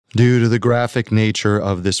Due to the graphic nature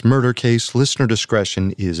of this murder case, listener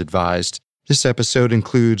discretion is advised. This episode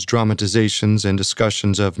includes dramatizations and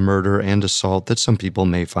discussions of murder and assault that some people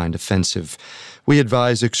may find offensive. We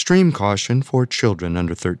advise extreme caution for children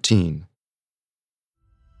under 13.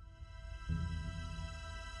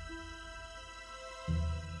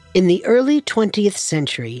 In the early 20th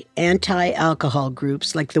century, anti-alcohol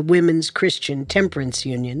groups like the Women's Christian Temperance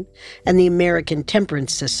Union and the American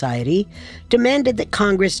Temperance Society demanded that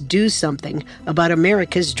Congress do something about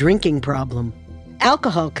America's drinking problem.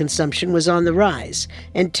 Alcohol consumption was on the rise,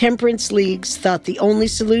 and temperance leagues thought the only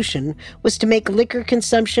solution was to make liquor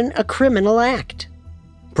consumption a criminal act.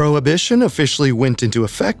 Prohibition officially went into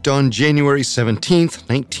effect on January 17,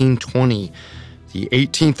 1920. The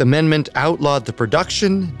 18th Amendment outlawed the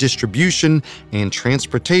production, distribution, and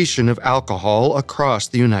transportation of alcohol across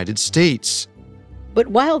the United States. But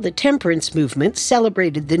while the temperance movement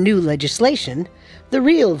celebrated the new legislation, the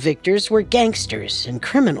real victors were gangsters and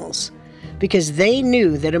criminals, because they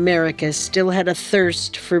knew that America still had a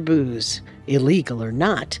thirst for booze, illegal or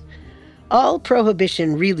not. All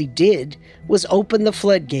Prohibition really did was open the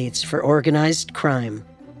floodgates for organized crime.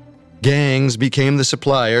 Gangs became the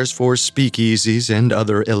suppliers for speakeasies and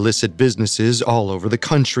other illicit businesses all over the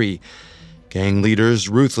country. Gang leaders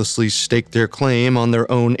ruthlessly staked their claim on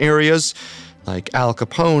their own areas, like Al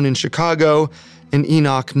Capone in Chicago and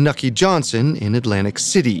Enoch Nucky Johnson in Atlantic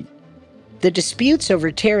City. The disputes over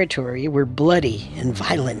territory were bloody and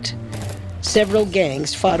violent. Several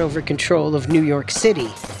gangs fought over control of New York City,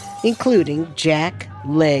 including Jack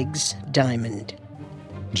Legs Diamond.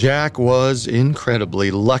 Jack was incredibly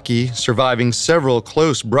lucky, surviving several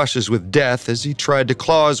close brushes with death as he tried to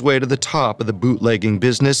claw his way to the top of the bootlegging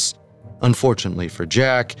business. Unfortunately for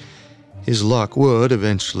Jack, his luck would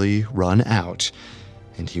eventually run out,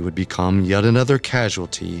 and he would become yet another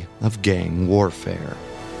casualty of gang warfare.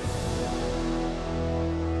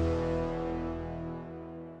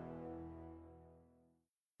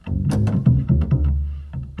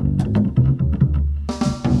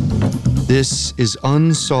 This is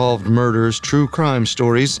Unsolved Murders True Crime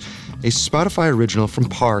Stories, a Spotify original from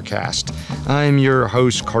Parcast. I'm your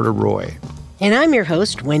host, Carter Roy. And I'm your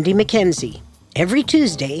host, Wendy McKenzie. Every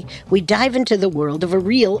Tuesday, we dive into the world of a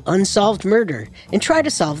real unsolved murder and try to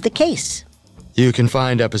solve the case. You can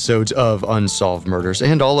find episodes of Unsolved Murders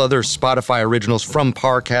and all other Spotify originals from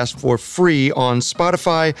Parcast for free on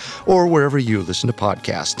Spotify or wherever you listen to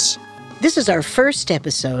podcasts. This is our first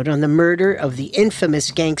episode on the murder of the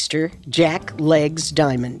infamous gangster Jack Legs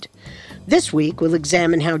Diamond. This week, we'll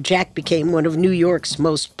examine how Jack became one of New York's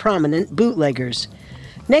most prominent bootleggers.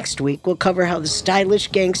 Next week, we'll cover how the stylish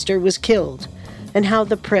gangster was killed and how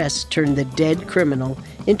the press turned the dead criminal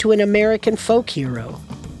into an American folk hero.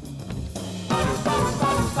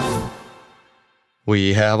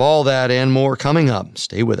 We have all that and more coming up.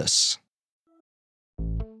 Stay with us.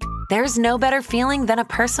 There's no better feeling than a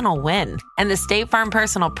personal win, and the State Farm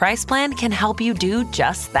Personal Price Plan can help you do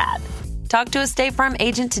just that. Talk to a State Farm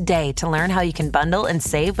agent today to learn how you can bundle and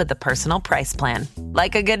save with the Personal Price Plan.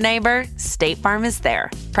 Like a good neighbor, State Farm is there.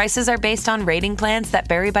 Prices are based on rating plans that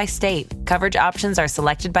vary by state. Coverage options are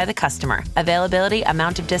selected by the customer. Availability,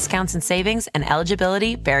 amount of discounts and savings, and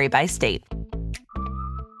eligibility vary by state.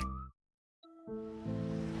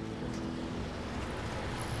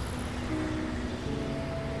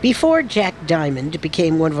 Before Jack Diamond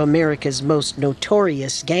became one of America's most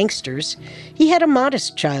notorious gangsters, he had a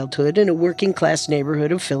modest childhood in a working-class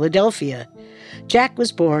neighborhood of Philadelphia. Jack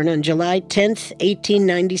was born on July 10,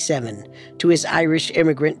 1897, to his Irish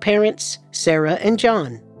immigrant parents, Sarah and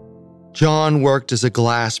John. John worked as a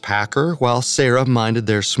glass packer while Sarah minded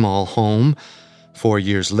their small home. 4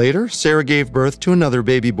 years later, Sarah gave birth to another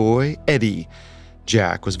baby boy, Eddie.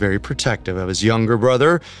 Jack was very protective of his younger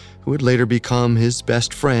brother, who would later become his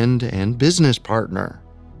best friend and business partner.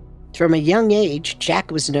 From a young age,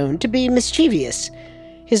 Jack was known to be mischievous.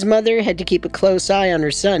 His mother had to keep a close eye on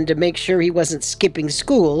her son to make sure he wasn't skipping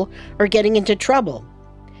school or getting into trouble.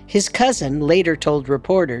 His cousin later told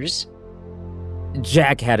reporters,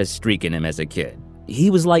 Jack had a streak in him as a kid.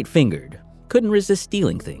 He was light-fingered, couldn't resist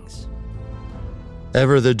stealing things.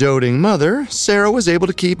 Ever the doting mother, Sarah was able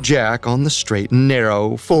to keep Jack on the straight and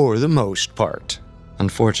narrow for the most part.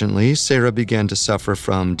 Unfortunately, Sarah began to suffer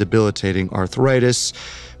from debilitating arthritis,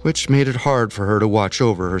 which made it hard for her to watch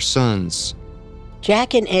over her sons.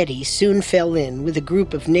 Jack and Eddie soon fell in with a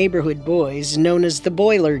group of neighborhood boys known as the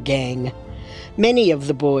Boiler Gang. Many of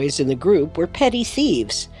the boys in the group were petty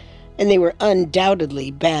thieves, and they were undoubtedly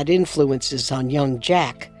bad influences on young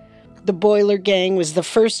Jack. The Boiler Gang was the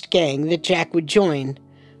first gang that Jack would join,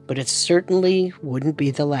 but it certainly wouldn't be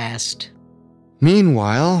the last.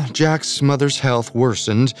 Meanwhile, Jack's mother's health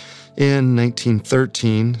worsened. In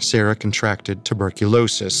 1913, Sarah contracted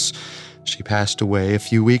tuberculosis. She passed away a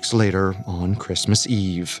few weeks later on Christmas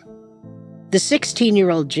Eve. The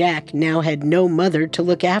 16-year-old Jack now had no mother to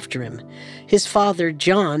look after him. His father,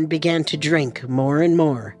 John, began to drink more and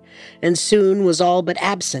more, and soon was all but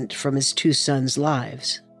absent from his two sons'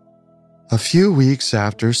 lives. A few weeks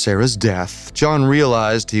after Sarah's death, John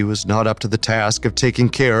realized he was not up to the task of taking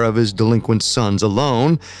care of his delinquent sons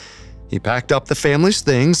alone. He packed up the family's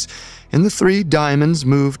things, and the three Diamonds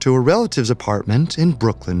moved to a relative's apartment in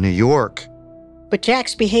Brooklyn, New York. But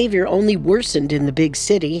Jack's behavior only worsened in the big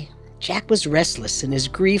city. Jack was restless, and his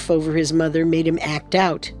grief over his mother made him act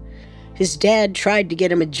out. His dad tried to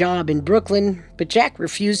get him a job in Brooklyn, but Jack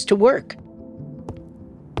refused to work.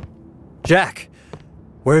 Jack,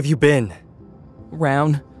 where have you been?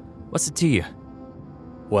 Round. What's it to you?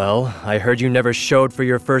 Well, I heard you never showed for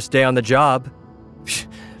your first day on the job.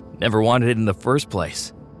 Never wanted it in the first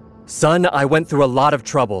place. Son, I went through a lot of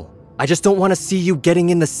trouble. I just don't want to see you getting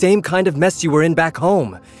in the same kind of mess you were in back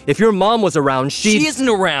home. If your mom was around, She isn't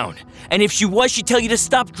around. And if she was, she'd tell you to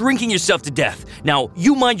stop drinking yourself to death. Now,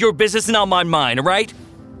 you mind your business and I'll mind mine, all right?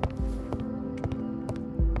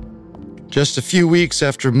 Just a few weeks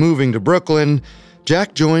after moving to Brooklyn,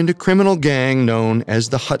 Jack joined a criminal gang known as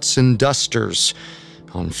the Hudson Dusters.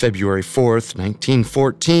 On February 4th,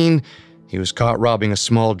 1914, he was caught robbing a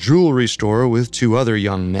small jewelry store with two other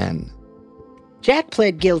young men. Jack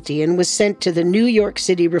pled guilty and was sent to the New York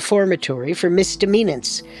City Reformatory for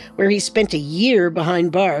misdemeanants, where he spent a year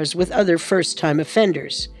behind bars with other first-time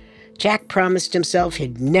offenders. Jack promised himself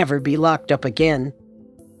he'd never be locked up again.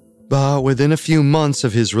 But within a few months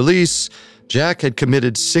of his release, Jack had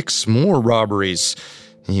committed 6 more robberies.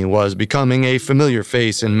 He was becoming a familiar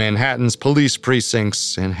face in Manhattan's police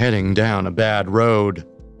precincts and heading down a bad road.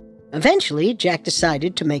 Eventually, Jack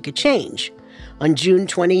decided to make a change. On June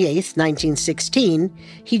 28, 1916,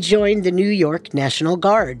 he joined the New York National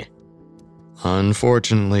Guard.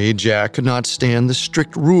 Unfortunately, Jack could not stand the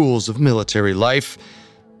strict rules of military life.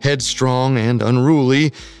 Headstrong and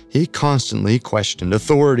unruly, he constantly questioned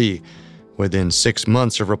authority. Within 6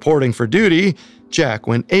 months of reporting for duty, Jack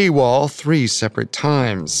went AWOL 3 separate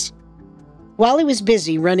times. While he was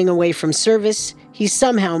busy running away from service, he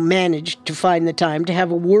somehow managed to find the time to have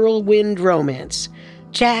a whirlwind romance.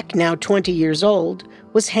 Jack, now 20 years old,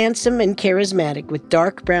 was handsome and charismatic with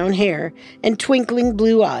dark brown hair and twinkling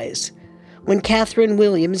blue eyes. When Catherine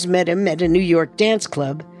Williams met him at a New York dance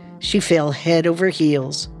club, she fell head over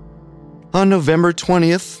heels. On November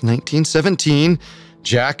 20th, 1917,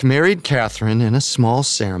 Jack married Catherine in a small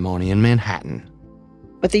ceremony in Manhattan.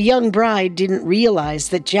 But the young bride didn't realize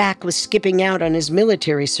that Jack was skipping out on his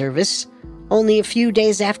military service. Only a few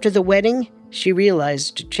days after the wedding, she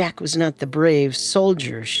realized Jack was not the brave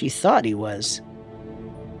soldier she thought he was.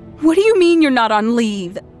 What do you mean you're not on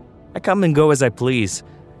leave? I come and go as I please.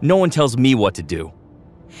 No one tells me what to do.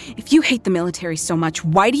 If you hate the military so much,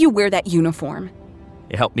 why do you wear that uniform?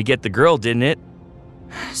 It helped me get the girl, didn't it?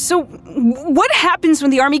 So, what happens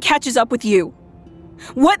when the army catches up with you?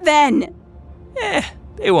 What then?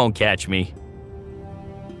 They won't catch me.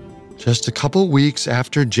 Just a couple weeks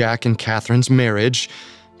after Jack and Catherine's marriage,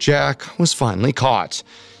 Jack was finally caught.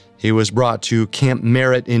 He was brought to Camp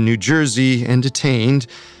Merritt in New Jersey and detained,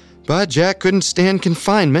 but Jack couldn't stand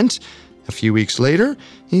confinement. A few weeks later,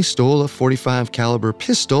 he stole a .45 caliber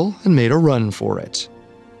pistol and made a run for it.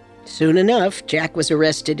 Soon enough, Jack was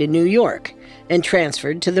arrested in New York and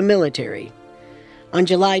transferred to the military. On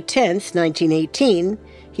July 10, 1918,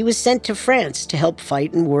 he was sent to France to help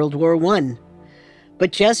fight in World War I.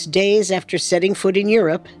 But just days after setting foot in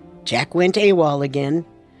Europe, Jack went AWOL again.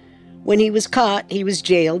 When he was caught, he was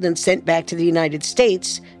jailed and sent back to the United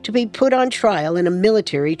States to be put on trial in a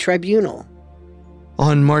military tribunal.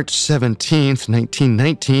 On March 17,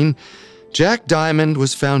 1919, Jack Diamond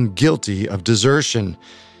was found guilty of desertion.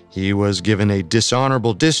 He was given a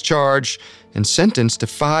dishonorable discharge and sentenced to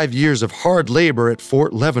 5 years of hard labor at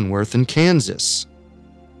Fort Leavenworth in Kansas.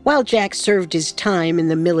 While Jack served his time in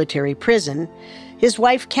the military prison, his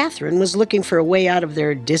wife Catherine was looking for a way out of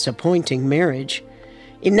their disappointing marriage.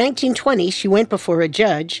 In 1920, she went before a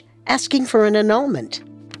judge asking for an annulment.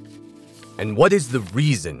 And what is the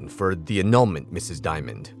reason for the annulment, Mrs.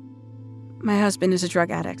 Diamond? My husband is a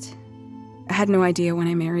drug addict. I had no idea when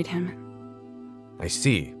I married him. I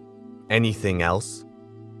see. Anything else?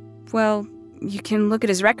 Well, you can look at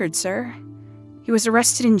his record, sir. He was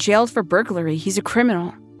arrested and jailed for burglary. He's a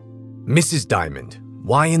criminal. Mrs. Diamond,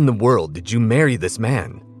 why in the world did you marry this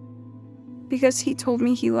man? Because he told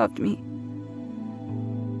me he loved me.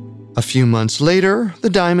 A few months later, the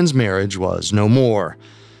Diamonds' marriage was no more.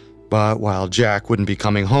 But while Jack wouldn't be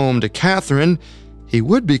coming home to Catherine, he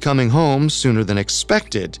would be coming home sooner than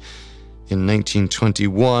expected. In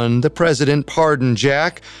 1921, the president pardoned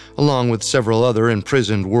Jack, along with several other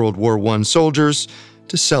imprisoned World War I soldiers,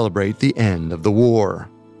 to celebrate the end of the war.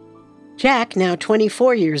 Jack, now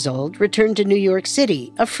 24 years old, returned to New York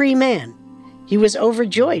City, a free man. He was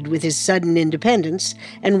overjoyed with his sudden independence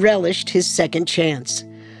and relished his second chance.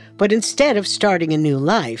 But instead of starting a new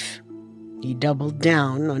life, he doubled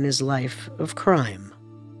down on his life of crime.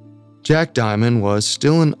 Jack Diamond was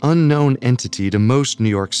still an unknown entity to most New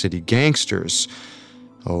York City gangsters.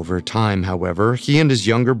 Over time, however, he and his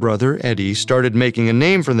younger brother, Eddie, started making a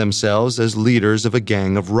name for themselves as leaders of a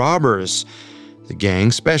gang of robbers. The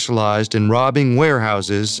gang specialized in robbing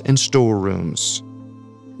warehouses and storerooms.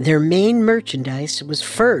 Their main merchandise was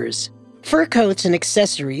furs. Fur coats and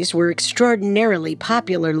accessories were extraordinarily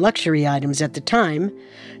popular luxury items at the time,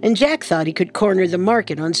 and Jack thought he could corner the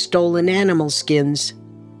market on stolen animal skins.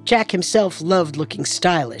 Jack himself loved looking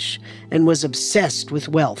stylish and was obsessed with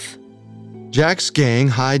wealth. Jack's gang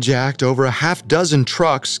hijacked over a half-dozen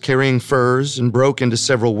trucks carrying furs and broke into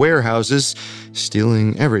several warehouses,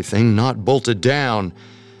 stealing everything not bolted down.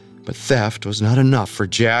 But theft was not enough for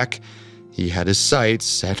Jack. He had his sights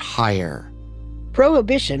set higher.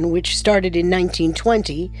 Prohibition, which started in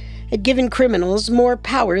 1920, had given criminals more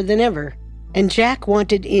power than ever, and Jack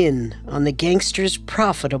wanted in on the gangsters'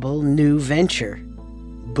 profitable new venture,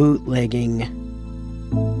 bootlegging.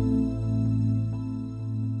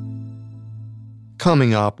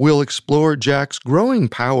 Coming up, we'll explore Jack's growing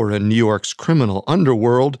power in New York's criminal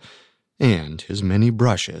underworld and his many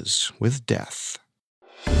brushes with death.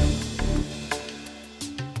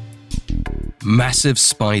 Massive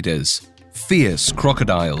spiders, fierce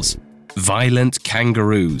crocodiles, violent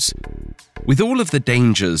kangaroos. With all of the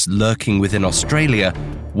dangers lurking within Australia,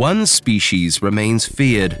 one species remains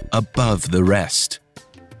feared above the rest: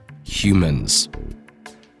 humans.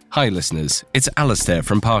 Hi listeners, it's Alistair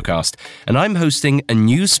from Parcast, and I'm hosting a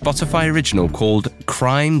new Spotify original called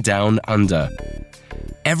Crime Down Under.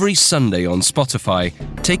 Every Sunday on Spotify,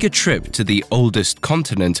 take a trip to the oldest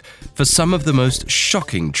continent for some of the most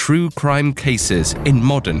shocking true crime cases in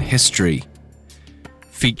modern history.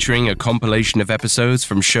 Featuring a compilation of episodes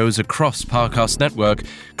from shows across Parcast Network,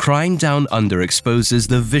 Crime Down Under exposes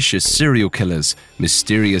the vicious serial killers,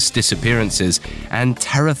 mysterious disappearances, and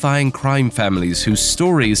terrifying crime families whose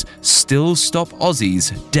stories still stop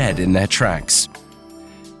Aussies dead in their tracks.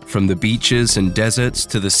 From the beaches and deserts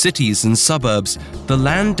to the cities and suburbs, the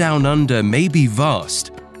land down under may be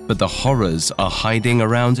vast, but the horrors are hiding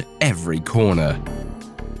around every corner.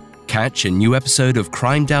 Catch a new episode of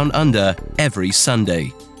Crime Down Under every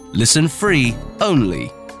Sunday. Listen free only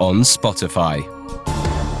on Spotify.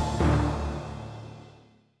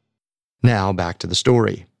 Now back to the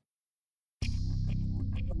story.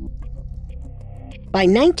 By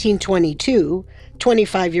 1922,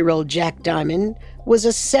 25-year-old Jack Diamond was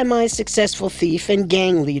a semi-successful thief and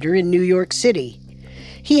gang leader in New York City.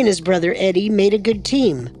 He and his brother Eddie made a good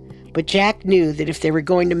team, but Jack knew that if they were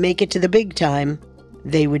going to make it to the big time,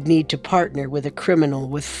 they would need to partner with a criminal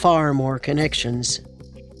with far more connections.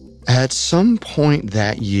 At some point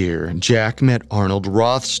that year, Jack met Arnold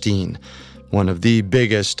Rothstein, one of the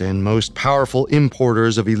biggest and most powerful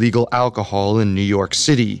importers of illegal alcohol in New York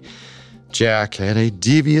City. Jack had a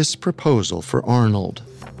devious proposal for Arnold.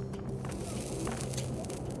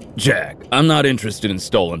 Jack, I'm not interested in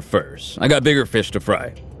stolen furs. I got bigger fish to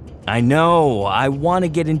fry. I know. I want to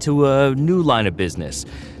get into a new line of business.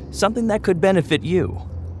 Something that could benefit you.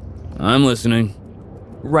 I'm listening.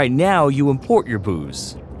 Right now, you import your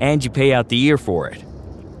booze, and you pay out the year for it.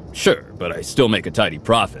 Sure, but I still make a tidy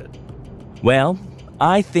profit. Well,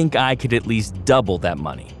 I think I could at least double that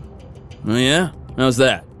money. Oh yeah? How's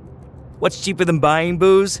that? What's cheaper than buying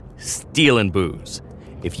booze? Stealing booze.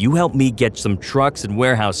 If you help me get some trucks and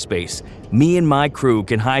warehouse space, me and my crew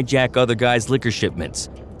can hijack other guys' liquor shipments.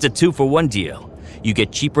 It's a 2-for-1 deal. You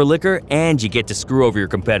get cheaper liquor and you get to screw over your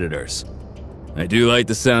competitors. I do like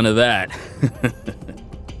the sound of that.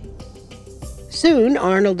 Soon,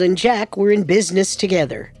 Arnold and Jack were in business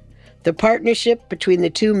together. The partnership between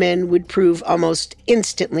the two men would prove almost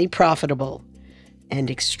instantly profitable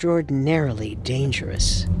and extraordinarily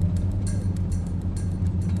dangerous.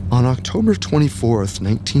 On October 24th,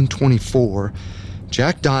 1924,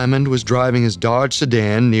 Jack Diamond was driving his Dodge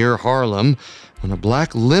sedan near Harlem when a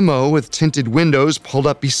black limo with tinted windows pulled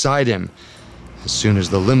up beside him. As soon as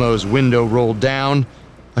the limo's window rolled down,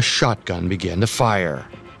 a shotgun began to fire.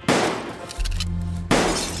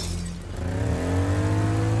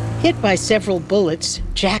 Hit by several bullets,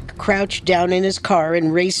 Jack crouched down in his car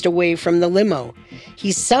and raced away from the limo.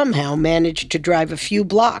 He somehow managed to drive a few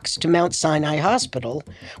blocks to Mount Sinai Hospital,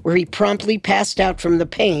 where he promptly passed out from the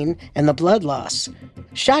pain and the blood loss.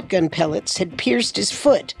 Shotgun pellets had pierced his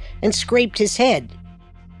foot and scraped his head.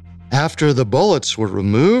 After the bullets were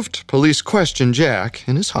removed, police questioned Jack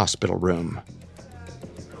in his hospital room.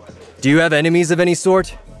 Do you have enemies of any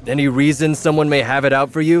sort? Any reason someone may have it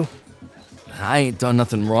out for you? I ain't done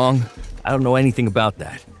nothing wrong. I don't know anything about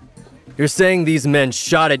that. You're saying these men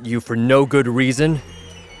shot at you for no good reason?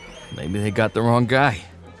 Maybe they got the wrong guy.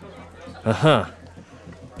 Uh-huh.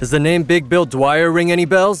 Does the name Big Bill Dwyer ring any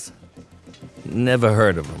bells? Never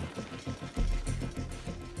heard of him.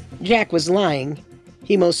 Jack was lying.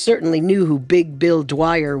 He most certainly knew who Big Bill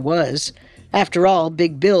Dwyer was. After all,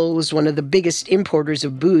 Big Bill was one of the biggest importers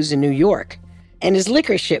of booze in New York, and his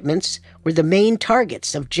liquor shipments were the main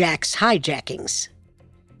targets of Jack's hijackings.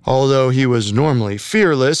 Although he was normally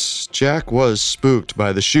fearless, Jack was spooked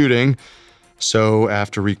by the shooting. So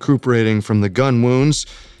after recuperating from the gun wounds,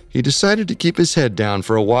 he decided to keep his head down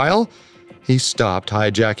for a while. He stopped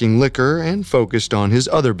hijacking liquor and focused on his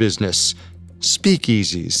other business,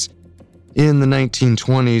 speakeasies. In the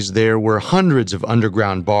 1920s, there were hundreds of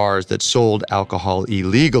underground bars that sold alcohol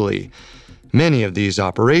illegally. Many of these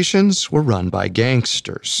operations were run by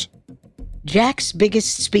gangsters. Jack's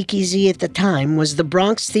biggest speakeasy at the time was the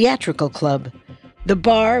Bronx Theatrical Club. The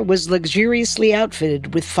bar was luxuriously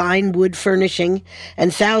outfitted with fine wood furnishing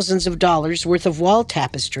and thousands of dollars worth of wall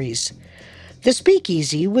tapestries. The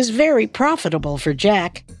speakeasy was very profitable for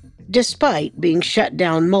Jack, despite being shut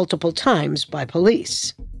down multiple times by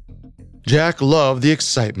police. Jack loved the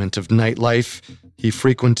excitement of nightlife. He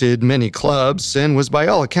frequented many clubs and was by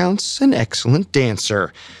all accounts an excellent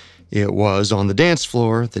dancer. It was on the dance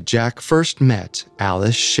floor that Jack first met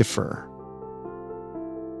Alice Schiffer.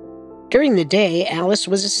 During the day, Alice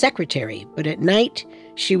was a secretary, but at night,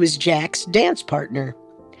 she was Jack's dance partner.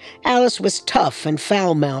 Alice was tough and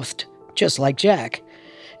foul-mouthed, just like Jack,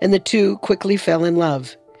 and the two quickly fell in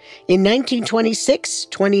love. In 1926,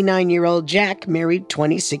 29-year-old Jack married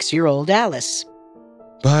 26-year-old Alice.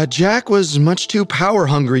 But Jack was much too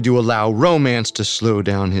power-hungry to allow romance to slow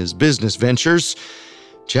down his business ventures.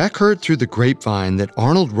 Jack heard through the grapevine that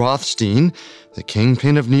Arnold Rothstein, the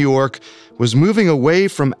kingpin of New York, was moving away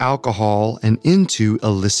from alcohol and into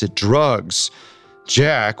illicit drugs.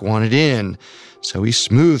 Jack wanted in, so he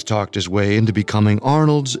smooth-talked his way into becoming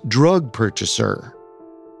Arnold's drug purchaser.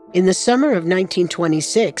 In the summer of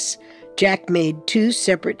 1926, Jack made 2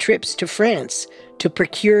 separate trips to France to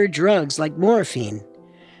procure drugs like morphine.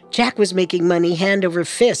 Jack was making money hand over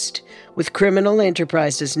fist, with criminal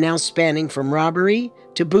enterprises now spanning from robbery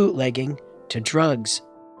to bootlegging to drugs.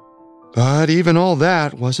 But even all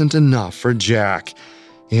that wasn't enough for Jack.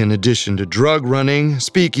 In addition to drug running,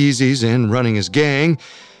 speakeasies, and running his gang,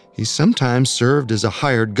 he sometimes served as a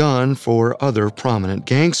hired gun for other prominent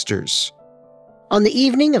gangsters. On the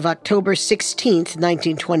evening of October 16,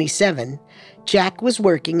 1927, Jack was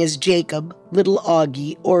working as Jacob, Little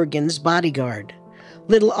Augie, Oregon's bodyguard.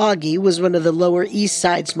 Little Augie was one of the Lower East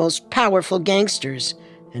Side's most powerful gangsters,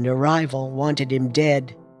 and a rival wanted him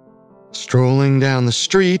dead. Strolling down the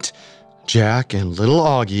street, Jack and Little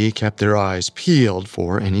Augie kept their eyes peeled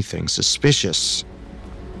for anything suspicious.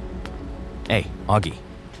 Hey, Augie,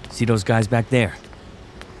 see those guys back there?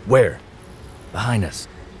 Where? Behind us.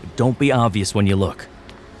 But don't be obvious when you look.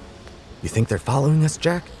 You think they're following us,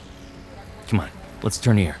 Jack? Come on, let's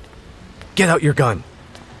turn here. Get out your gun.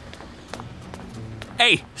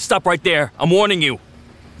 Hey, stop right there. I'm warning you.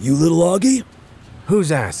 You little Augie?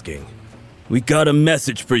 Who's asking? We got a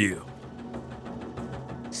message for you.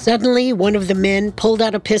 Suddenly, one of the men pulled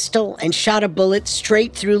out a pistol and shot a bullet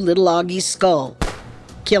straight through Little Augie's skull,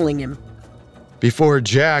 killing him. Before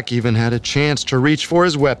Jack even had a chance to reach for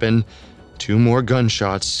his weapon, 2 more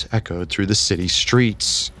gunshots echoed through the city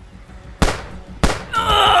streets.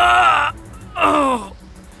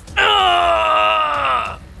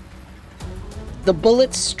 The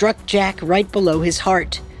bullets struck Jack right below his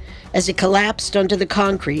heart. As he collapsed onto the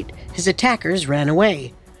concrete, his attackers ran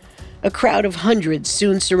away. A crowd of hundreds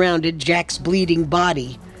soon surrounded Jack's bleeding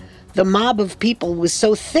body. The mob of people was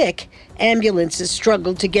so thick, ambulances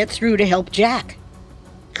struggled to get through to help Jack.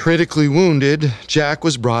 Critically wounded, Jack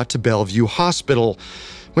was brought to Bellevue Hospital,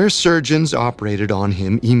 where surgeons operated on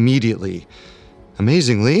him immediately.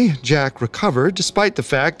 Amazingly, Jack recovered despite the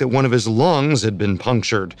fact that one of his lungs had been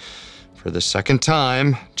punctured. For the second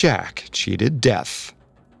time, Jack cheated death.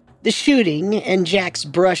 The shooting and Jack's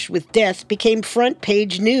brush with death became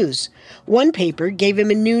front-page news. One paper gave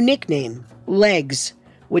him a new nickname, Legs,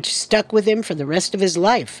 which stuck with him for the rest of his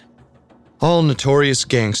life. All notorious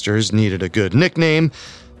gangsters needed a good nickname,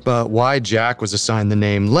 but why Jack was assigned the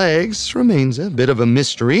name Legs remains a bit of a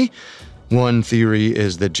mystery. One theory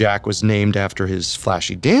is that Jack was named after his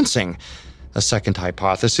flashy dancing. A second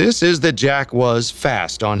hypothesis is that Jack was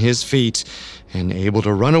fast on his feet and able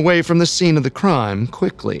to run away from the scene of the crime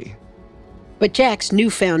quickly. But Jack's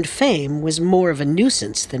newfound fame was more of a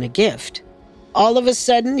nuisance than a gift. All of a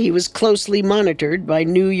sudden, he was closely monitored by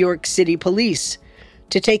New York City police.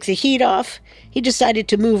 To take the heat off, he decided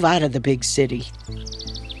to move out of the big city.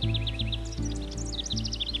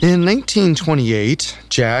 In 1928,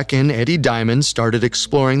 Jack and Eddie Diamond started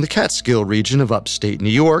exploring the Catskill region of upstate New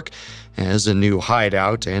York as a new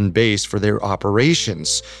hideout and base for their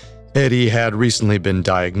operations. Eddie had recently been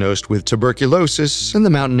diagnosed with tuberculosis, and the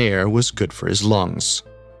mountain air was good for his lungs.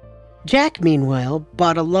 Jack, meanwhile,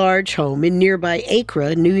 bought a large home in nearby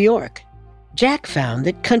Acre, New York. Jack found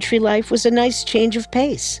that country life was a nice change of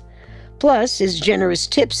pace. Plus, his generous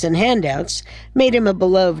tips and handouts made him a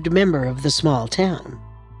beloved member of the small town.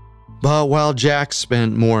 But while Jack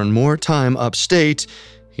spent more and more time upstate,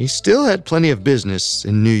 he still had plenty of business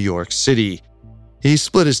in New York City. He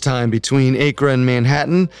split his time between Acre and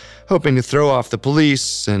Manhattan, hoping to throw off the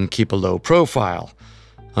police and keep a low profile.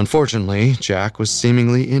 Unfortunately, Jack was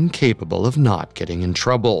seemingly incapable of not getting in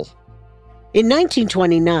trouble. In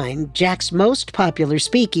 1929, Jack's most popular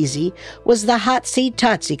speakeasy was the Hotsy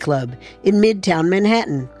Totsy Club in Midtown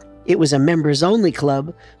Manhattan. It was a members-only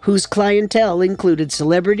club whose clientele included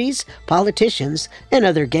celebrities, politicians, and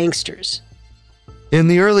other gangsters. In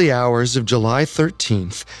the early hours of July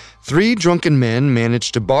 13th, 3 drunken men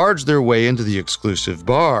managed to barge their way into the exclusive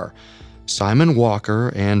bar. Simon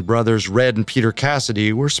Walker and brothers Red and Peter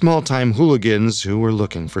Cassidy were small-time hooligans who were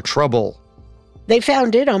looking for trouble. They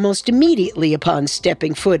found it almost immediately upon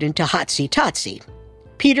stepping foot into Hotsy Totsy.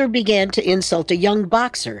 Peter began to insult a young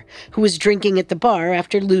boxer who was drinking at the bar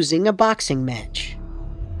after losing a boxing match.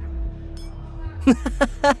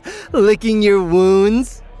 Licking your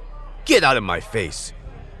wounds? Get out of my face.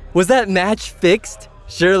 Was that match fixed?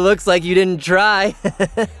 Sure looks like you didn't try.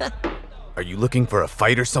 Are you looking for a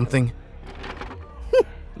fight or something?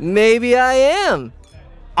 Maybe I am.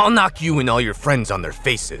 I'll knock you and all your friends on their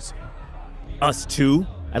faces. Us too?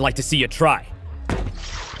 I'd like to see you try.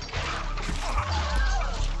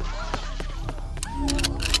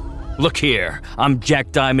 Look here, I'm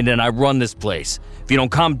Jack Diamond and I run this place. If you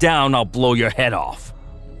don't calm down, I'll blow your head off.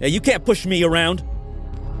 Hey, you can't push me around.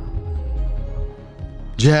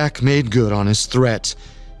 Jack made good on his threat.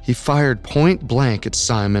 He fired point blank at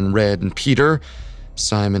Simon, Red, and Peter.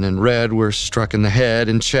 Simon and Red were struck in the head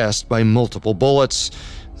and chest by multiple bullets.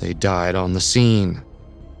 They died on the scene.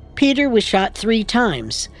 Peter was shot 3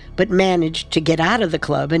 times, but managed to get out of the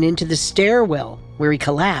club and into the stairwell, where he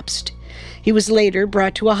collapsed. He was later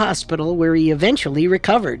brought to a hospital where he eventually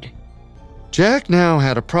recovered. Jack now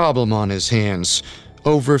had a problem on his hands.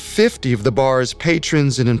 Over 50 of the bar's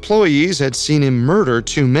patrons and employees had seen him murder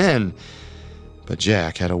 2 men. But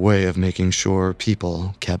Jack had a way of making sure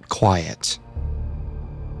people kept quiet.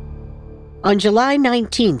 On July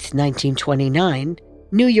 19, 1929,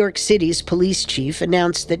 New York City's police chief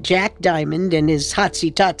announced that Jack Diamond and his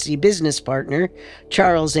Hotsy Totsy business partner,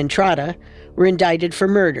 Charles Entrada, were indicted for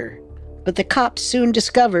murder. But the cops soon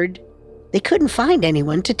discovered they couldn't find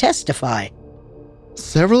anyone to testify.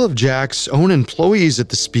 Several of Jack's own employees at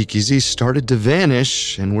the speakeasy started to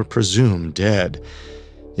vanish and were presumed dead.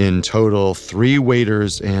 In total, 3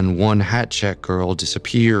 waiters and 1 hat check girl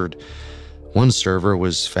disappeared. One server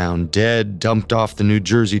was found dead, dumped off the New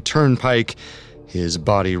Jersey Turnpike, his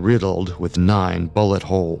body riddled with 9 bullet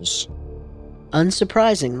holes.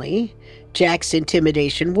 Unsurprisingly, Jack's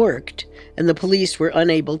intimidation worked, and the police were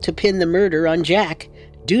unable to pin the murder on Jack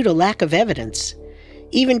due to lack of evidence.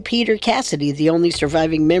 Even Peter Cassidy, the only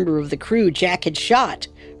surviving member of the crew Jack had shot,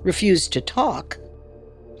 refused to talk.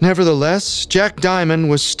 Nevertheless, Jack Diamond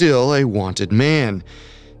was still a wanted man.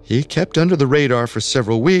 He kept under the radar for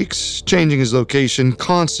several weeks, changing his location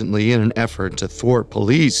constantly in an effort to thwart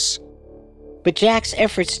police. But Jack's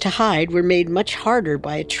efforts to hide were made much harder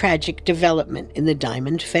by a tragic development in the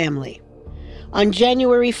Diamond family. On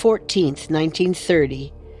January 14,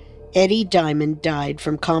 1930, Eddie Diamond died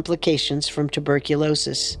from complications from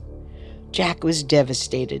tuberculosis. Jack was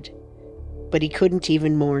devastated, but he couldn't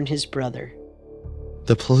even mourn his brother.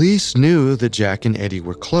 The police knew that Jack and Eddie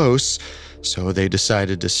were close, so they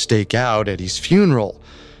decided to stake out Eddie's funeral.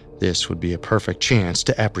 This would be a perfect chance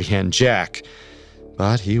to apprehend Jack.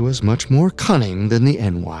 But he was much more cunning than the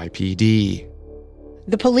NYPD.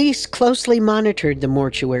 The police closely monitored the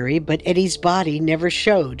mortuary, but Eddie's body never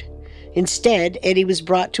showed. Instead, Eddie was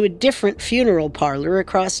brought to a different funeral parlor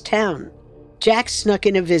across town. Jack snuck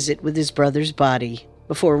in a visit with his brother's body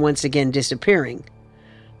before once again disappearing.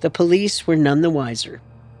 The police were none the wiser.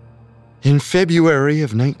 In February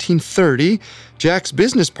of 1930, Jack's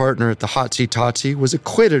business partner at the Hotsy Totsy was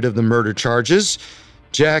acquitted of the murder charges.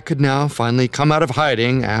 Jack could now finally come out of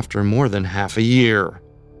hiding after more than half a year.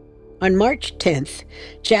 On March 10th,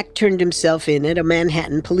 Jack turned himself in at a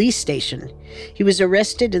Manhattan police station. He was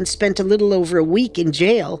arrested and spent a little over a week in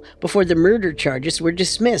jail before the murder charges were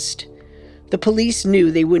dismissed. The police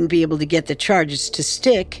knew they wouldn't be able to get the charges to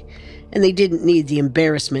stick, and they didn't need the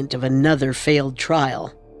embarrassment of another failed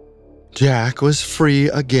trial. Jack was free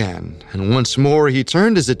again, and once more he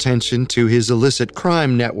turned his attention to his illicit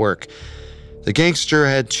crime network. The gangster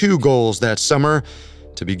had two goals that summer: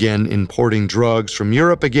 to begin importing drugs from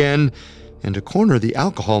Europe again, and to corner the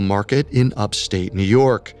alcohol market in upstate New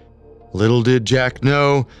York. Little did Jack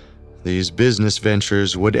know, these business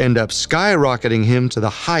ventures would end up skyrocketing him to the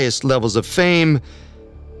highest levels of fame,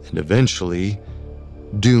 and eventually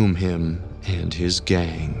doom him and his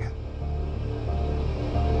gang.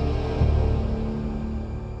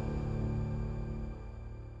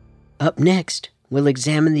 Up next, we'll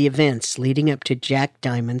examine the events leading up to Jack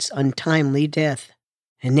Diamond's untimely death.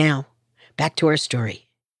 And now, back to our story.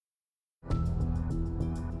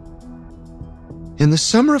 In the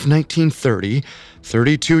summer of 1930,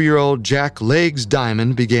 32-year-old Jack Legs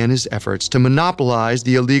Diamond began his efforts to monopolize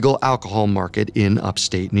the illegal alcohol market in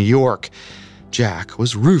upstate New York. Jack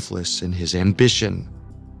was ruthless in his ambition.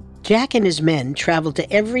 Jack and his men traveled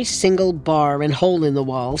to every single bar and hole in the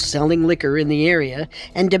wall selling liquor in the area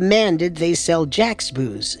and demanded they sell Jack's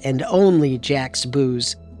booze and only Jack's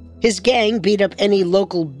booze. His gang beat up any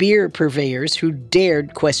local beer purveyors who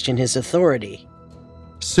dared question his authority.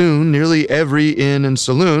 Soon, nearly every inn and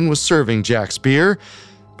saloon was serving Jack's beer,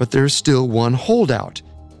 but there's still one holdout.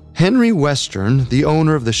 Henry Western, the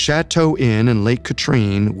owner of the Chateau Inn in Lake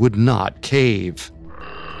Katrine, would not cave.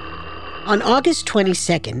 On August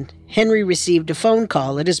 22nd, Henry received a phone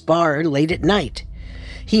call at his bar late at night.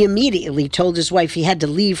 He immediately told his wife he had to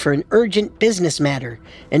leave for an urgent business matter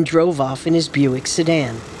and drove off in his Buick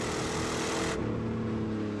sedan.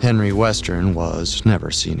 Henry Western was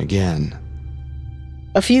never seen again.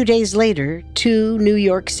 A few days later, 2 New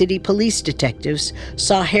York City police detectives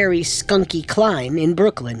saw Harry Skunky Klein in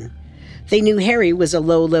Brooklyn. They knew Harry was a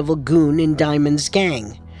low-level goon in Diamond's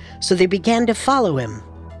gang, so they began to follow him.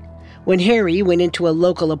 When Harry went into a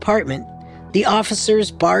local apartment, the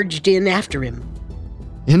officers barged in after him.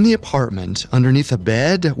 In the apartment, underneath a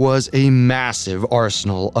bed, was a massive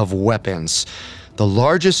arsenal of weapons, the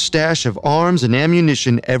largest stash of arms and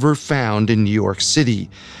ammunition ever found in New York City.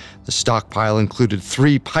 The stockpile included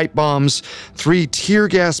 3 pipe bombs, 3 tear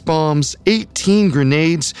gas bombs, 18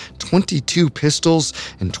 grenades, 22 pistols,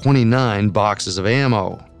 and 29 boxes of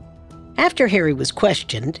ammo. After Harry was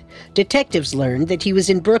questioned, detectives learned that he was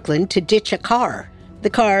in Brooklyn to ditch a car.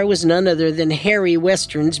 The car was none other than Harry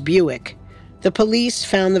Western's Buick. The police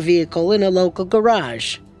found the vehicle in a local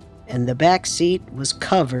garage, and the back seat was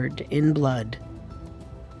covered in blood.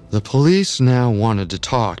 The police now wanted to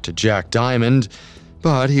talk to Jack Diamond,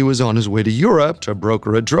 but he was on his way to Europe to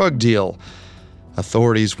broker a drug deal.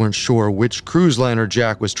 Authorities weren't sure which cruise liner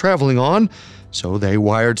Jack was traveling on, so they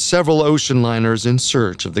wired several ocean liners in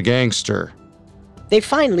search of the gangster. They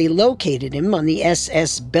finally located him on the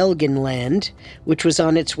SS Belgenland, which was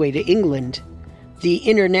on its way to England. The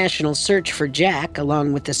international search for Jack,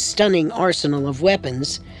 along with the stunning arsenal of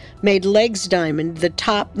weapons, made Legs Diamond the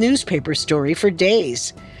top newspaper story for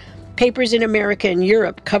days. Papers in America and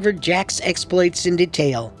Europe covered Jack's exploits in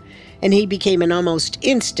detail, and he became an almost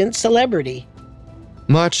instant celebrity.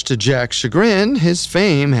 Much to Jack's chagrin, his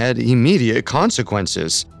fame had immediate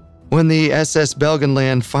consequences. When the SS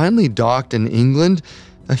Belgenland finally docked in England,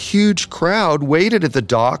 a huge crowd waited at the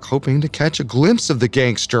dock hoping to catch a glimpse of the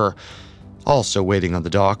gangster. Also waiting on the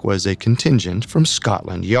dock was a contingent from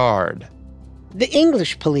Scotland Yard. The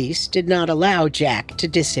English police did not allow Jack to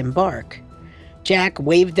disembark. Jack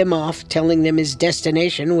waved them off, telling them his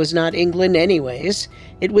destination was not England anyways.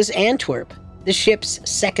 It was Antwerp, the ship's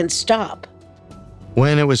second stop.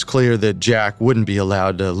 When it was clear that Jack wouldn't be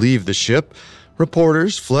allowed to leave the ship,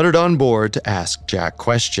 reporters flooded on board to ask Jack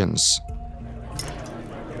questions.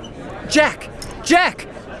 Jack! Jack!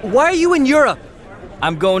 Why are you in Europe?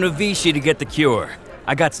 I'm going to Vichy to get the cure.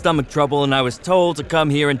 I got stomach trouble and I was told to come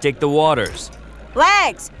here and take the waters.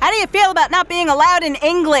 Legs, how do you feel about not being allowed in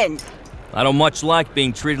England? I don't much like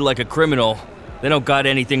being treated like a criminal. They don't got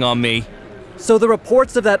anything on me. So the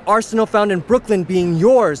reports of that arsenal found in Brooklyn being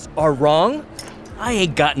yours are wrong? I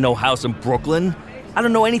ain't got no house in Brooklyn. I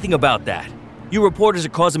don't know anything about that. You reporters are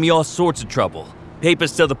causing me all sorts of trouble.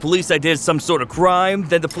 Papers tell the police I did some sort of crime,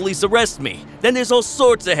 then the police arrest me. Then there's all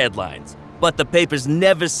sorts of headlines. But the papers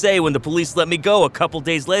never say when the police let me go a couple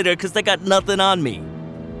days later because they got nothing on me.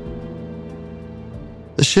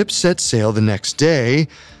 The ship set sail the next day,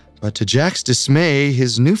 but to Jack's dismay,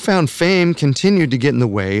 his newfound fame continued to get in the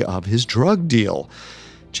way of his drug deal.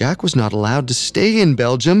 Jack was not allowed to stay in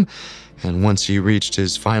Belgium, and once he reached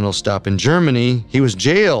his final stop in Germany, he was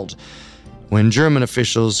jailed. When German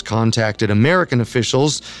officials contacted American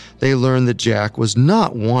officials, they learned that Jack was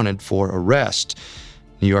not wanted for arrest.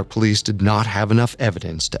 New York police did not have enough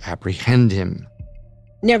evidence to apprehend him.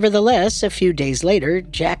 Nevertheless, a few days later,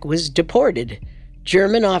 Jack was deported.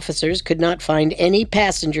 German officers could not find any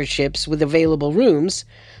passenger ships with available rooms,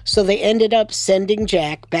 so they ended up sending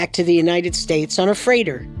Jack back to the United States on a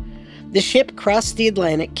freighter. The ship crossed the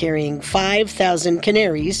Atlantic carrying 5,000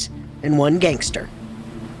 canaries and one gangster.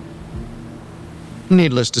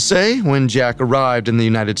 Needless to say, when Jack arrived in the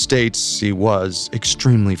United States, he was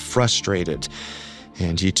extremely frustrated,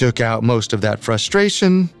 and he took out most of that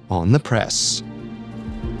frustration on the press.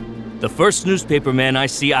 The first newspaper man I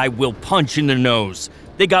see, I will punch in the nose.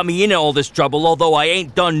 They got me into all this trouble, although I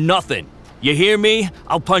ain't done nothing. You hear me?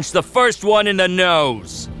 I'll punch the first one in the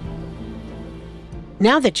nose.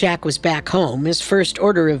 Now that Jack was back home, his first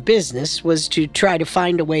order of business was to try to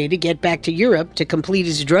find a way to get back to Europe to complete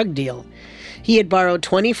his drug deal. He had borrowed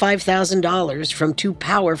 $25,000 from two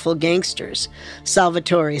powerful gangsters,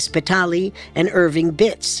 Salvatore Spitali and Irving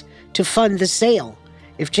Bitts, to fund the sale.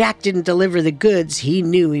 If Jack didn't deliver the goods, he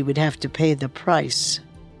knew he would have to pay the price.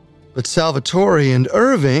 But Salvatore and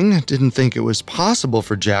Irving didn't think it was possible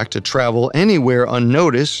for Jack to travel anywhere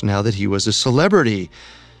unnoticed now that he was a celebrity.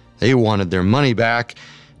 They wanted their money back,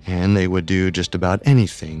 and they would do just about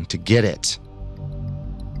anything to get it.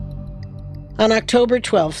 On October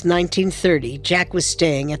 12, 1930, Jack was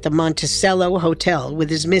staying at the Monticello Hotel with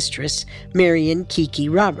his mistress, Marion Kiki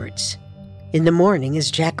Roberts. In the morning,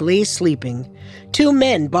 as Jack lay sleeping, two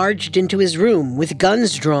men barged into his room with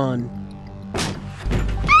guns drawn.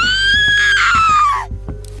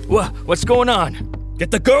 What's going on?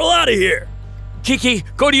 Get the girl out of here! Kiki,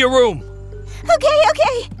 go to your room!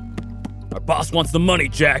 Okay. Our boss wants the money,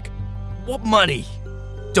 Jack. What money?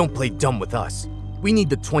 Don't play dumb with us. We need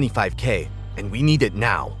the $25K, and we need it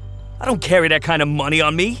now. I don't carry that kind of money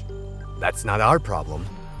on me. That's not our problem.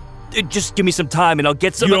 Just give me some time and I'll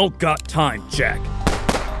get some... You don't got time, Jack.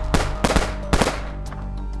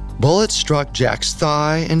 Bullets struck Jack's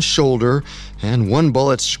thigh and shoulder, and one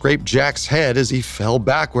bullet scraped Jack's head as he fell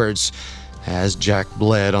backwards. As Jack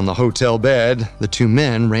bled on the hotel bed, the two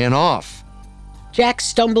men ran off. Jack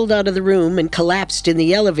stumbled out of the room and collapsed in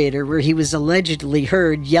the elevator where he was allegedly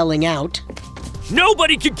heard yelling out,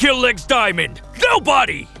 "Nobody can kill Legs Diamond!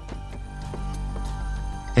 Nobody!"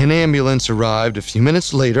 An ambulance arrived a few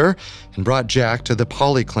minutes later and brought Jack to the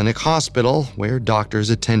Polyclinic Hospital, where doctors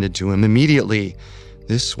attended to him immediately.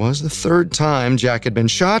 This was the third time Jack had been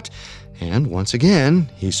shot, and once again,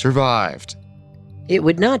 he survived. It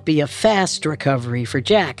would not be a fast recovery for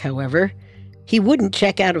Jack, however. He wouldn't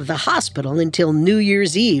check out of the hospital until New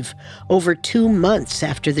Year's Eve, over 2 months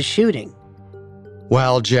after the shooting.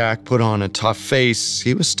 While Jack put on a tough face,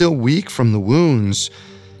 he was still weak from the wounds.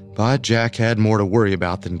 But Jack had more to worry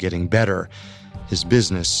about than getting better. His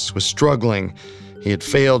business was struggling. He had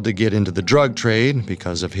failed to get into the drug trade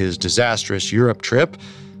because of his disastrous Europe trip.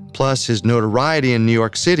 Plus, his notoriety in New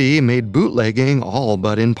York City made bootlegging all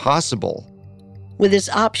but impossible. With his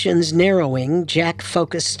options narrowing, Jack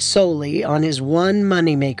focused solely on his one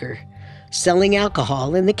moneymaker, selling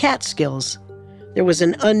alcohol in the Catskills. There was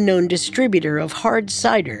an unknown distributor of hard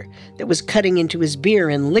cider that was cutting into his beer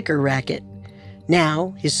and liquor racket.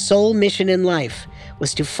 Now, his sole mission in life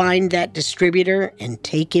was to find that distributor and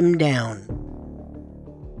take him down.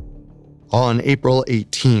 On April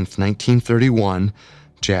 18, 1931,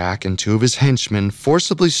 Jack and two of his henchmen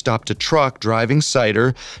forcibly stopped a truck driving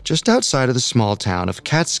cider just outside of the small town of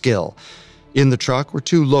Catskill. In the truck were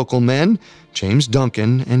two local men, James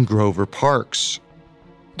Duncan and Grover Parks.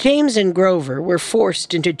 James and Grover were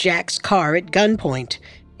forced into Jack's car at gunpoint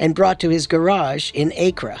and brought to his garage in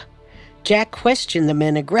Acre. Jack questioned the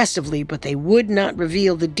men aggressively, but they would not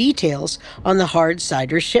reveal the details on the hard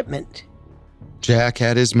cider shipment. Jack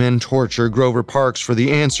had his men torture Grover Parks for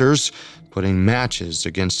the answers, putting matches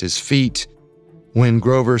against his feet. When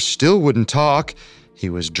Grover still wouldn't talk, he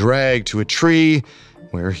was dragged to a tree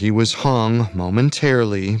where he was hung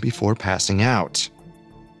momentarily before passing out.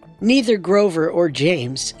 Neither Grover or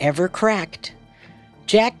James ever cracked.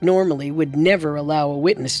 Jack normally would never allow a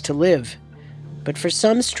witness to live, but for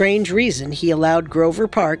some strange reason he allowed Grover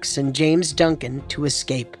Parks and James Duncan to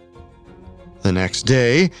escape. The next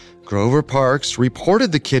day, Grover Parks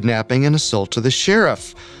reported the kidnapping and assault to the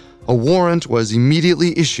sheriff. A warrant was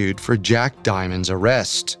immediately issued for Jack Diamond's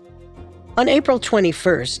arrest. On April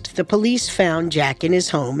 21st, the police found Jack in his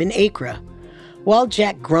home in Acre. While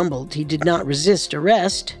Jack grumbled he did not resist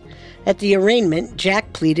arrest, at the arraignment,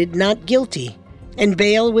 Jack pleaded not guilty, and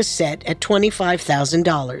bail was set at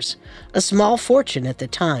 $25,000, a small fortune at the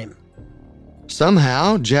time.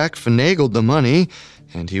 Somehow, Jack finagled the money,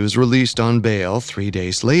 and he was released on bail 3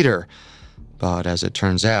 days later. But as it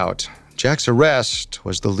turns out, Jack's arrest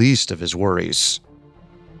was the least of his worries.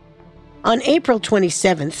 On April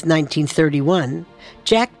 27, 1931,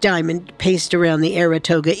 Jack Diamond paced around the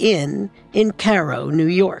Saratoga Inn in Cairo, New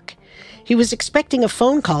York. He was expecting a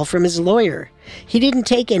phone call from his lawyer. He didn't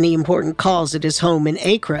take any important calls at his home in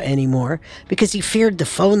Acre anymore because he feared the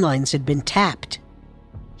phone lines had been tapped.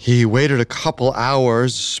 He waited a couple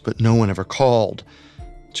hours, but no one ever called.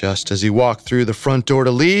 Just as he walked through the front door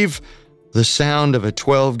to leave, the sound of a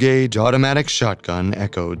 12-gauge automatic shotgun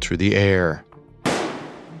echoed through the air.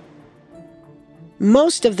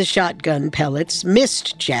 Most of the shotgun pellets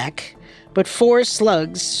missed Jack, but 4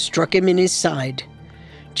 slugs struck him in his side.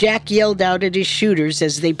 Jack yelled out at his shooters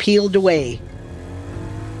as they peeled away.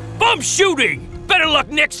 "Bum shooting! Better luck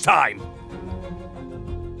next time!"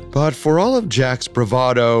 But for all of Jack's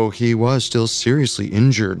bravado, he was still seriously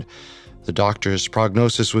injured. The doctor's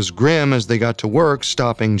prognosis was grim as they got to work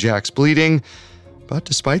stopping Jack's bleeding. But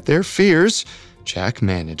despite their fears, Jack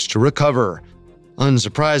managed to recover.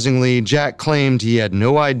 Unsurprisingly, Jack claimed he had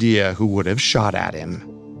no idea who would have shot at him.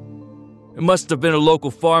 It must have been a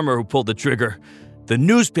local farmer who pulled the trigger. The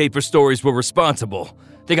newspaper stories were responsible.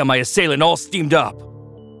 They got my assailant all steamed up.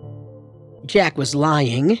 Jack was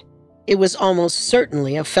lying. It was almost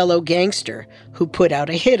certainly a fellow gangster who put out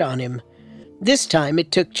a hit on him. This time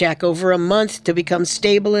it took Jack over a month to become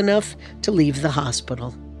stable enough to leave the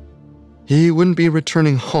hospital. He wouldn't be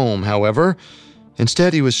returning home, however.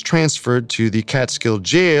 Instead, he was transferred to the Catskill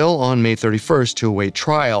Jail on May 31st to await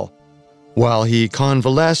trial. While he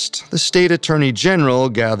convalesced, the state attorney general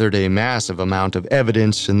gathered a massive amount of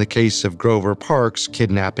evidence in the case of Grover Parks'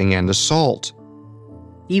 kidnapping and assault.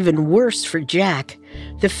 Even worse for Jack,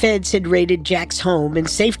 the feds had raided Jack's home and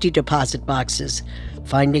safety deposit boxes,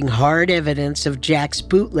 finding hard evidence of Jack's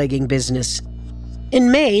bootlegging business.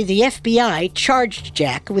 In May, the FBI charged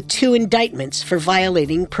Jack with 2 indictments for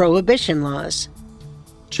violating prohibition laws.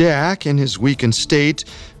 Jack, in his weakened state,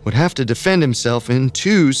 would have to defend himself in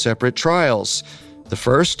 2 separate trials. The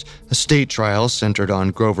first, a state trial centered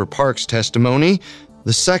on Grover Parks' testimony.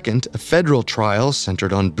 The second, a federal trial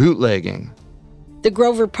centered on bootlegging. The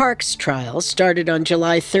Grover Parks trial started on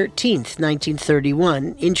July 13,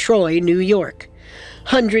 1931, in Troy, New York.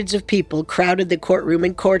 Hundreds of people crowded the courtroom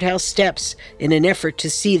and courthouse steps in an effort to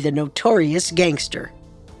see the notorious gangster.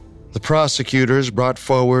 The prosecutors brought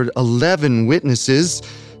forward 11 witnesses,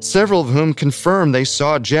 several of whom confirmed they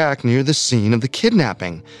saw Jack near the scene of the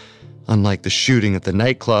kidnapping. Unlike the shooting at the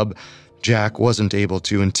nightclub, Jack wasn't able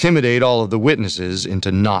to intimidate all of the witnesses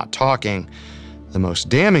into not talking. The most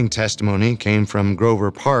damning testimony came from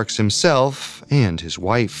Grover Parks himself and his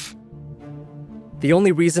wife. The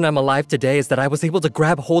only reason I'm alive today is that I was able to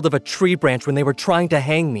grab hold of a tree branch when they were trying to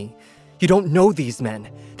hang me. You don't know these men.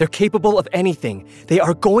 They're capable of anything. They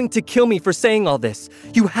are going to kill me for saying all this.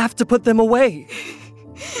 You have to put them away.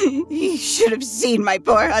 You should have seen my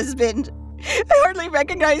poor husband. I hardly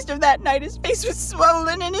recognized him that night. His face was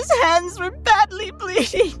swollen and his hands were badly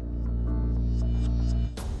bleeding.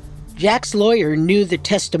 Jack's lawyer knew the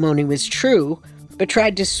testimony was true, but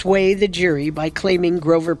tried to sway the jury by claiming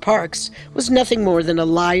Grover Parks was nothing more than a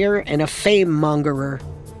liar and a fame-mongerer.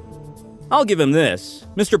 I'll give him this.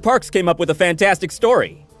 Mr. Parks came up with a fantastic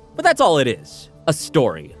story. But that's all it is, a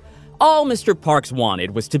story. All Mr. Parks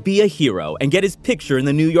wanted was to be a hero and get his picture in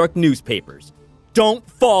the New York newspapers. Don't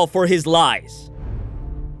fall for his lies.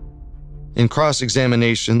 In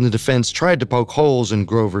cross-examination, the defense tried to poke holes in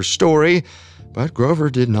Grover's story, but Grover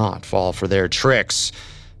did not fall for their tricks.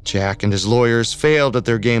 Jack and his lawyers failed at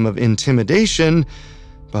their game of intimidation,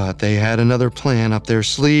 but they had another plan up their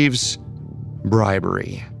sleeves: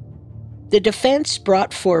 bribery. The defense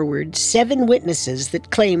brought forward 7 witnesses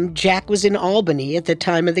that claimed Jack was in Albany at the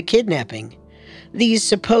time of the kidnapping. These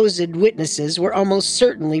supposed witnesses were almost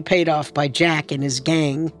certainly paid off by Jack and his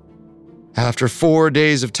gang. After 4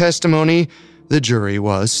 days of testimony, the jury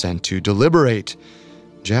was sent to deliberate.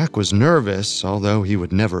 Jack was nervous, although he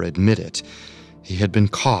would never admit it. He had been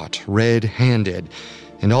caught red-handed,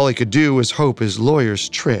 and all he could do was hope his lawyer's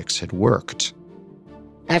tricks had worked.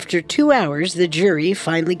 After 2 hours, the jury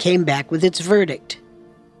finally came back with its verdict: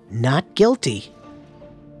 not guilty.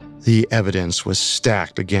 The evidence was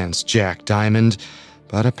stacked against Jack Diamond,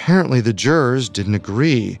 but apparently the jurors didn't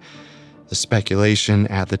agree. The speculation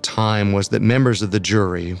at the time was that members of the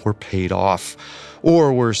jury were paid off,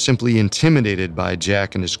 or were simply intimidated by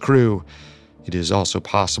Jack and his crew. It is also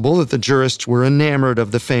possible that the jurists were enamored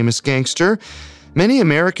of the famous gangster. Many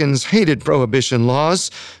Americans hated prohibition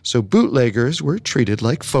laws, so bootleggers were treated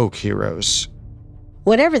like folk heroes.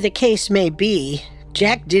 Whatever the case may be,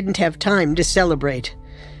 Jack didn't have time to celebrate.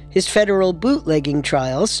 His federal bootlegging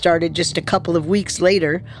trial started just a couple of weeks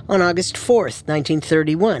later on August 4th,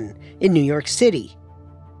 1931, in New York City.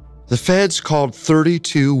 The feds called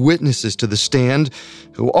 32 witnesses to the stand,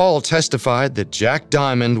 who all testified that Jack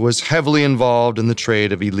Diamond was heavily involved in the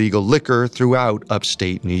trade of illegal liquor throughout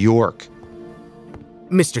upstate New York.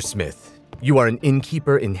 Mr. Smith, you are an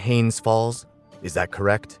innkeeper in Haines Falls, is that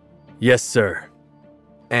correct? Yes, sir.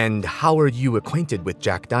 And how are you acquainted with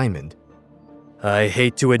Jack Diamond? I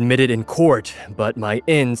hate to admit it in court, but my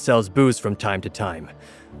inn sells booze from time to time.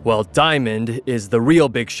 Well, Diamond is the real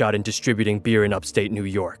big shot in distributing beer in upstate New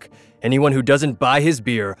York. Anyone who doesn't buy his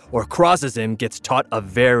beer or crosses him gets taught a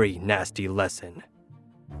very nasty lesson.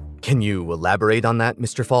 Can you elaborate on that,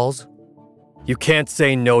 Mr. Falls? You can't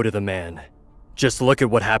say no to the man. Just look at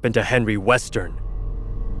what happened to Henry Western.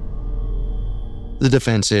 The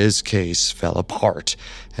defense's case fell apart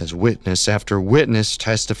as witness after witness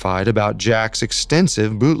testified about Jack's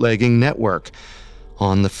extensive bootlegging network.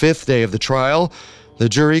 On the 5th day of the trial, the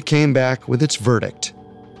jury came back with its verdict: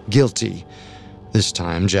 guilty. This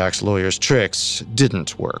time, Jack's lawyer's tricks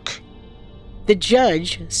didn't work. The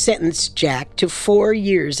judge sentenced Jack to 4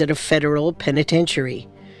 years at a federal penitentiary.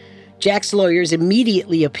 Jack's lawyers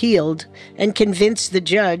immediately appealed and convinced the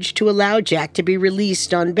judge to allow Jack to be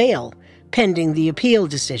released on bail, pending the appeal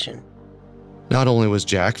decision. Not only was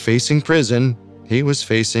Jack facing prison, he was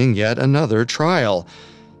facing yet another trial.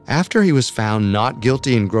 After he was found not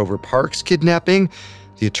guilty in Grover Park's kidnapping,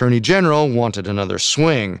 the Attorney General wanted another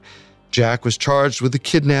swing. Jack was charged with the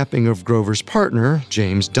kidnapping of Grover's partner,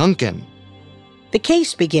 James Duncan. The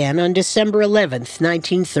case began on December 11th,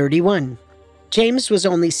 1931. James was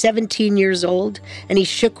only 17 years old, and he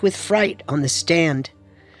shook with fright on the stand.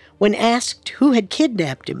 When asked who had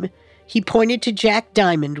kidnapped him, he pointed to Jack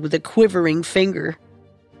Diamond with a quivering finger.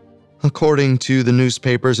 According to the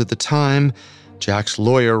newspapers at the time, Jack's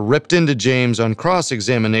lawyer ripped into James on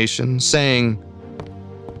cross-examination, saying,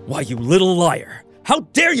 "Why, you little liar! How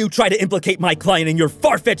dare you try to implicate my client in your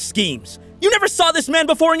far-fetched schemes? You never saw this man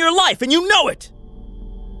before in your life, and you know it!"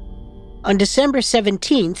 On December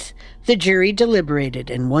 17th, the jury deliberated,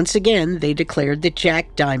 and once again they declared that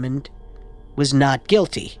Jack Diamond was not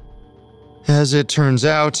guilty. As it turns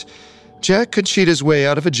out, Jack could cheat his way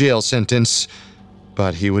out of a jail sentence,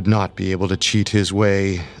 but he would not be able to cheat his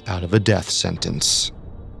way out of a death sentence.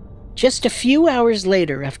 Just a few hours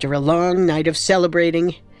later, after a long night of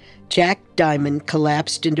celebrating, Jack Diamond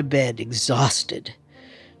collapsed into bed, exhausted.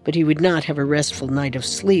 But he would not have a restful night of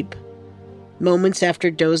sleep. Moments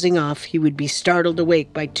after dozing off, he would be startled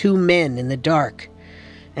awake by 2 men in the dark,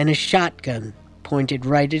 and a shotgun pointed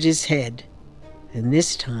right at his head. And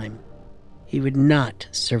this time, he would not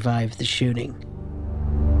survive the shooting.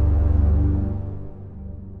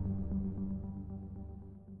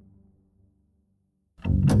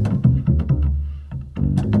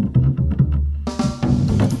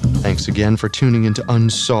 Thanks again for tuning into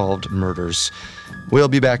Unsolved Murders. We'll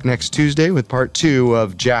be back next Tuesday with part 2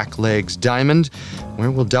 of Jack Legs Diamond, where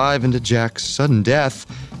we'll dive into Jack's sudden death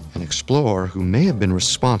and explore who may have been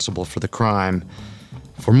responsible for the crime.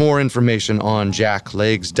 For more information on Jack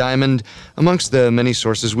Legs Diamond, amongst the many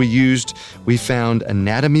sources we used, we found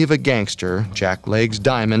Anatomy of a Gangster, Jack Legs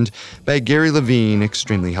Diamond, by Gary Levine,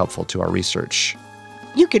 extremely helpful to our research.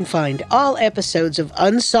 You can find all episodes of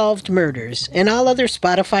Unsolved Murders and all other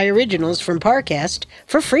Spotify originals from Parcast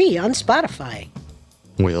for free on Spotify.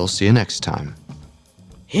 We'll see you next time.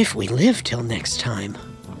 If we live till next time.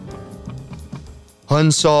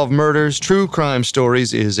 Unsolved Murders, True Crime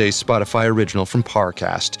Stories is a Spotify original from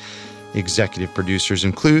Parcast. Executive producers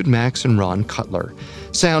include Max and Ron Cutler.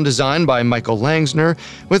 Sound design by Michael Langsner,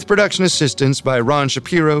 with production assistance by Ron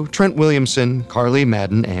Shapiro, Trent Williamson, Carly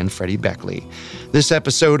Madden, and Freddie Beckley. This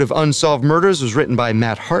episode of Unsolved Murders was written by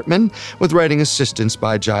Matt Hartman, with writing assistance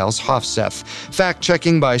by Giles Hofseth,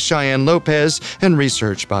 fact-checking by Cheyenne Lopez, and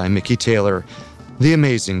research by Mickey Taylor. The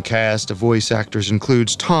amazing cast of voice actors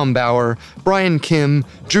includes Tom Bauer, Brian Kim,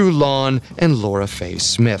 Drew Lawn, and Laura Faye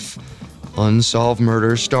Smith. Unsolved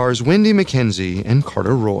Murders stars Wendy McKenzie and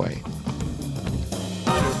Carter Roy.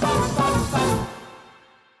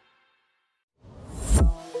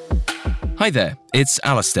 Hi there, it's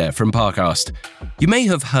Alistair from Parcast. You may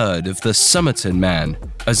have heard of the Somerton Man,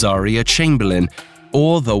 Azaria Chamberlain,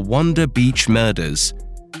 or the Wanda Beach murders.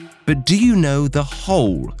 But do you know the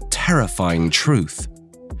whole terrifying truth?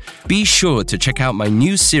 Be sure to check out my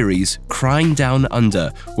new series, Crime Down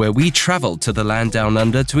Under, where we travel to the land down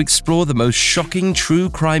under to explore the most shocking true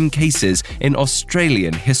crime cases in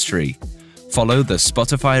Australian history. Follow the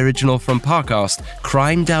Spotify original from Parcast,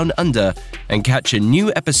 Crime Down Under, and catch a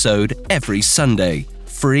new episode every Sunday,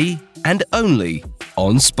 free and only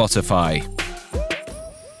on Spotify.